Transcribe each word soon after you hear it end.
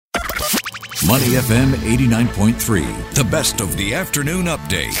Money FM 89.3, the best of the afternoon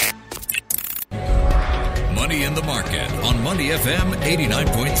update. Money in the Market on Money FM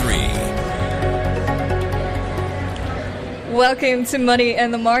 89.3. Welcome to Money in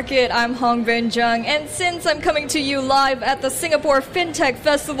the Market. I'm Hong Bin Jung, and since I'm coming to you live at the Singapore FinTech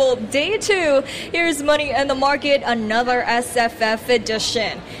Festival Day 2, here's Money in the Market, another SFF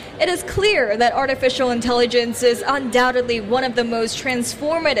edition. It is clear that artificial intelligence is undoubtedly one of the most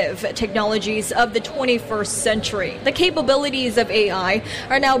transformative technologies of the 21st century. The capabilities of AI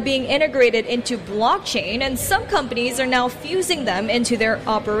are now being integrated into blockchain, and some companies are now fusing them into their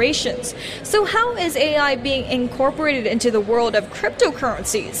operations. So how is AI being incorporated into the world of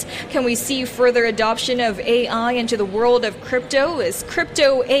cryptocurrencies? Can we see further adoption of AI into the world of crypto? Is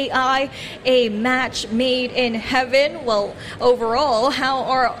crypto AI a match made in heaven? Well, overall, how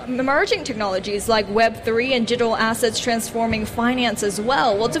are emerging technologies like Web3 and digital assets transforming finance as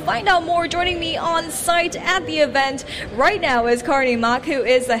well? Well, to find out more, joining me on site at the event right now is Carney Mak, who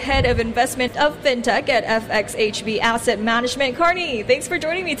is the head of investment of FinTech at FXHB Asset Management. Carney, thanks for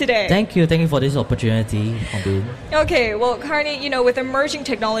joining me today. Thank you for this opportunity. Okay, well, Carney, with emerging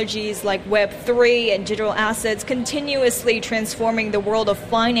technologies like Web3 and digital assets continuously transforming the world of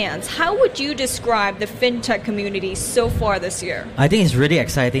finance, how would you describe the FinTech community so far this year? I think it's really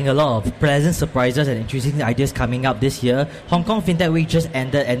exciting. A lot of pleasant surprises and interesting ideas coming up this year. Hong Kong FinTech Week just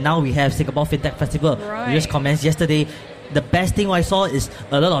ended, and now we have Singapore FinTech Festival. Right. We just commenced yesterday. The best thing I saw is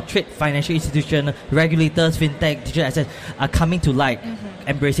a lot of trade financial institutions, regulators, FinTech, digital assets are coming to light,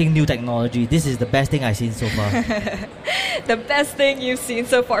 embracing new technology. This is the best thing I've seen so far. The best thing you've seen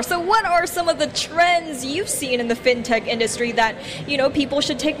so far. So what are some of the trends you've seen in the FinTech industry that, people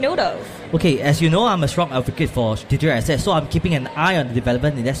should take note of? Okay, as you know, I'm a strong advocate for digital assets, so I'm keeping an eye on the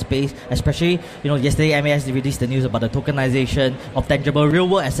development in that space, especially, yesterday MAS released the news about the tokenization of tangible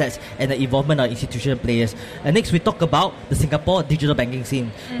real-world assets and the involvement of institutional players. And next, we talk about the Singapore digital banking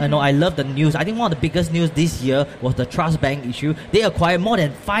scene. I love the news. I think one of the biggest news this year was the Trust Bank issue. They acquired more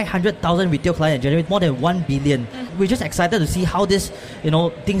than 500,000 retail clients and generated more than 1 billion. We're just excited to see how this,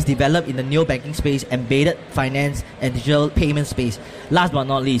 things develop in the neo banking space, embedded finance and digital payment space. Last but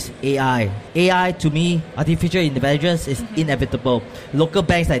not least, AI. AI, to me, artificial intelligence is inevitable. Local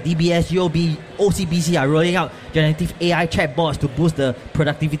banks like DBS, UOB, OCBC are rolling out generative AI chatbots to boost the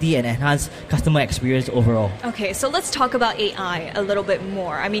productivity and enhance customer experience overall. Okay, so let's talk about AI a little bit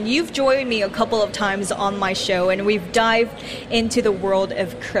more. I mean, you've joined me a couple of times on my show, and we've dived into the world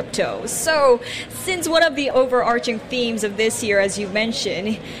of crypto. So, since one of the overarching themes of this year, as you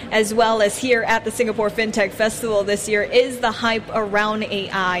mentioned, as well as here at the Singapore FinTech Festival this year, is the hype around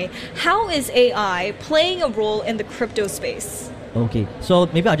AI, how is AI playing a role in the crypto space? Okay, so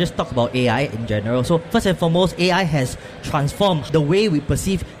maybe I'll just talk about AI in general. So first and foremost, AI has transformed the way we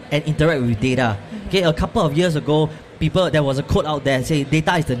perceive and interact with data. Okay, a couple of years ago, there was a quote out there saying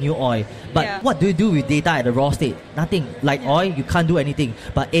data is the new oil. But what do you do with data at the raw state? Nothing. Like oil, you can't do anything.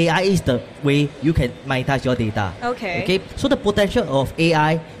 But AI is the way you can monetize your data. Okay. So the potential of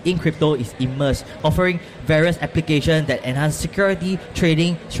AI in crypto is immense, offering various applications that enhance security,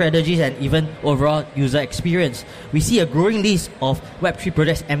 trading, strategies, and even overall user experience. We see a growing list of Web3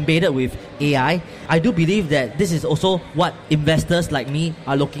 projects embedded with AI. I do believe that this is also what investors like me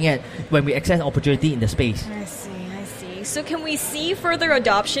are looking at when we access opportunity in the space. I see. So can we see further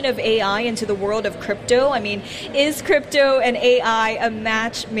adoption of AI into the world of crypto? I mean, is crypto and AI a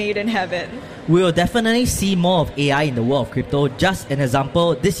match made in heaven? We will definitely see more of AI in the world of crypto. Just an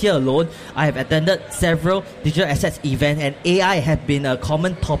example, this year alone, I have attended several digital assets events, and AI has been a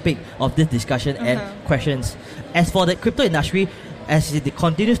common topic of this discussion and questions. As for the crypto industry, as it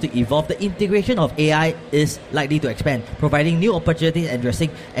continues to evolve, the integration of AI is likely to expand, providing new opportunities and addressing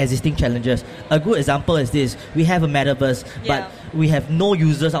existing challenges. A good example is this. We have a metaverse, but we have no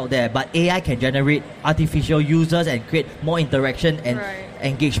users out there, but AI can generate artificial users and create more interaction and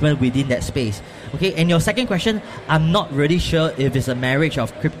engagement within that space. Okay, and your second question, I'm not really sure if it's a marriage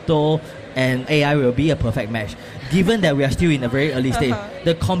of crypto and AI will be a perfect match. Given that we are still in a very early stage,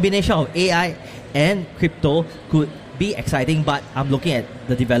 the combination of AI and crypto could be exciting, but I'm looking at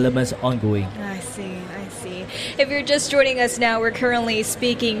the developments ongoing. I see. If you're just joining us now, we're currently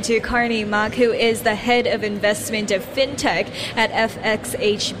speaking to Carney Mak, who is the head of investment of FinTech at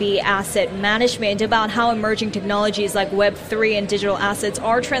FXHB Asset Management, about how emerging technologies like Web3 and digital assets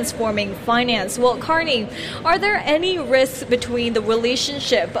are transforming finance. Well, Carney, are there any risks between the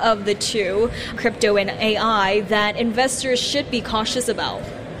relationship of the two, crypto and AI, that investors should be cautious about?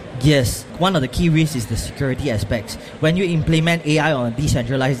 Yes, one of the key risks is the security aspects. When you implement AI on a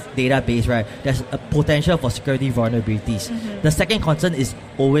decentralized database, right, there's a potential for security vulnerabilities. The second concern is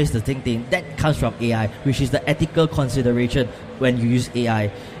always the same thing that comes from AI, which is the ethical consideration when you use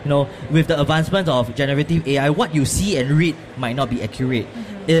AI. With the advancement of generative AI, what you see and read might not be accurate.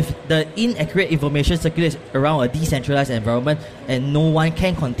 If the inaccurate information circulates around a decentralized environment and no one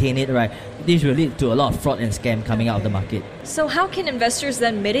can contain it, right, this will lead to a lot of fraud and scam coming out of the market. So how can investors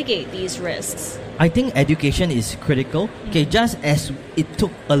then mitigate these risks? I think education is critical. Okay, just as it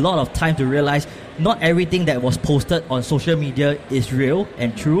took a lot of time to realize not everything that was posted on social media is real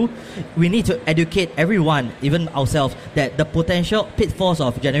and true, we need to educate everyone, even ourselves, that the potential pitfalls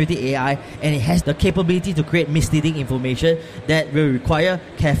of generative AI, and it has the capability to create misleading information that will require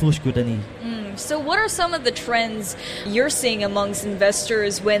careful scrutiny. So what are some of the trends you're seeing amongst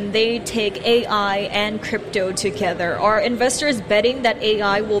investors when they take AI and crypto together? Are investors betting that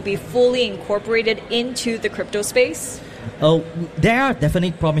AI will be fully incorporated into the crypto space? There are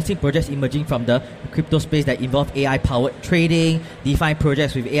definitely promising projects emerging from the crypto space that involve AI-powered trading, DeFi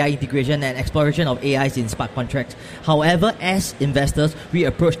projects with AI integration and exploration of AIs in smart contracts. However, as investors, we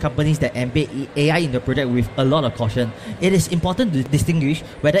approach companies that embed AI in the project with a lot of caution. It is important to distinguish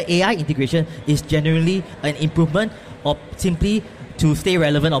whether AI integration is genuinely an improvement or simply to stay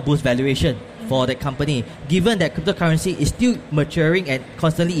relevant or boost valuation for the company. Given that cryptocurrency is still maturing and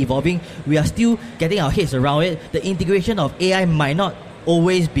constantly evolving, we are still getting our heads around it. The integration of AI might not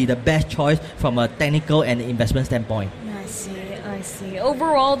always be the best choice from a technical and investment standpoint. I see.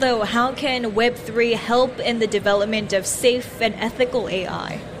 Overall, though, how can Web3 help in the development of safe and ethical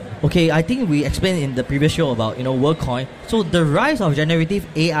AI? Okay, I think we explained in the previous show about, WorldCoin. So the rise of generative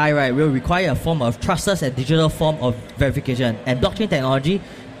AI, right, will require a form of trustless and digital form of verification, and blockchain technology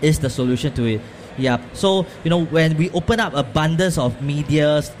is the solution to it. Yeah. So, when we open up abundance of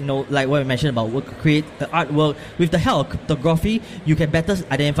medias, like what we mentioned about create the artwork, with the help of cryptography, you can better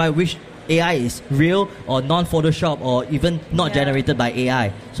identify which AI is real or non-Photoshop or even not generated by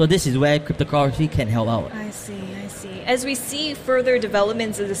AI. So this is where cryptocurrency can help out. I see. As we see further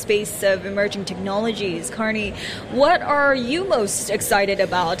developments in the space of emerging technologies, Carney, what are you most excited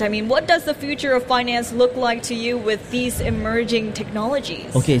about? I mean, what does the future of finance look like to you with these emerging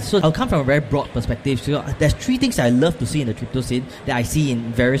technologies? Okay, so I'll come from a very broad perspective. So there's three things I love to see in the crypto scene that I see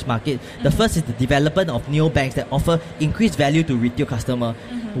in various markets. The first is the development of neobanks that offer increased value to retail customer.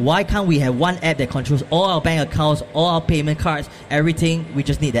 Why can't we have one app that controls all our bank accounts, all our payment cards, everything? We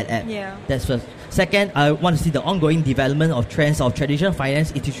just need that app. Yeah. That's first. Second, I want to see the ongoing development of trends of traditional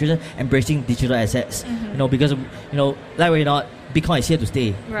finance institutions embracing digital assets. Because like or not, Bitcoin is here to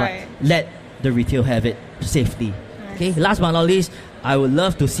stay. Right. But let the retail have it safely. Okay. Last but not least, I would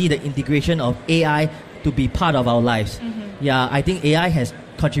love to see the integration of AI to be part of our lives. Yeah, I think AI has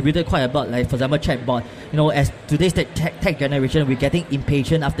contributed quite a lot. Like, for example, chatbot. As today's tech generation, we're getting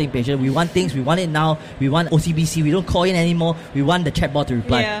impatient after impatient. We want things, we want it now. We want OCBC. We don't call in anymore. We want the chatbot to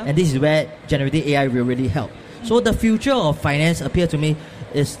reply. Yeah. And this is where generative AI will really help. So the future of finance appears to me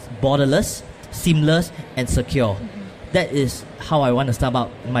is borderless, seamless, and secure. That is how I want to start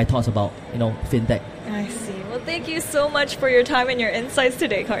out my thoughts about fintech. I see. Well, thank you so much for your time and your insights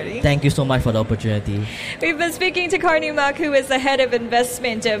today, Carney. Thank you so much for the opportunity. We've been speaking to Carney Mak, who is the head of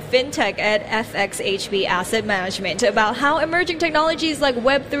investment of fintech at FXHB Asset Management, about how emerging technologies like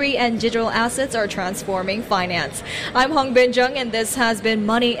Web3 and digital assets are transforming finance. I'm Hong Bin Jung, and this has been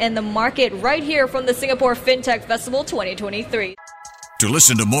Money in the Market right here from the Singapore FinTech Festival 2023. To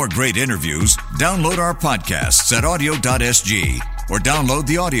listen to more great interviews, download our podcasts at audio.sg or download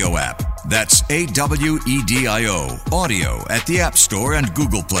the audio app. That's AWEDIO, audio at the App Store and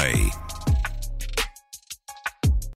Google Play.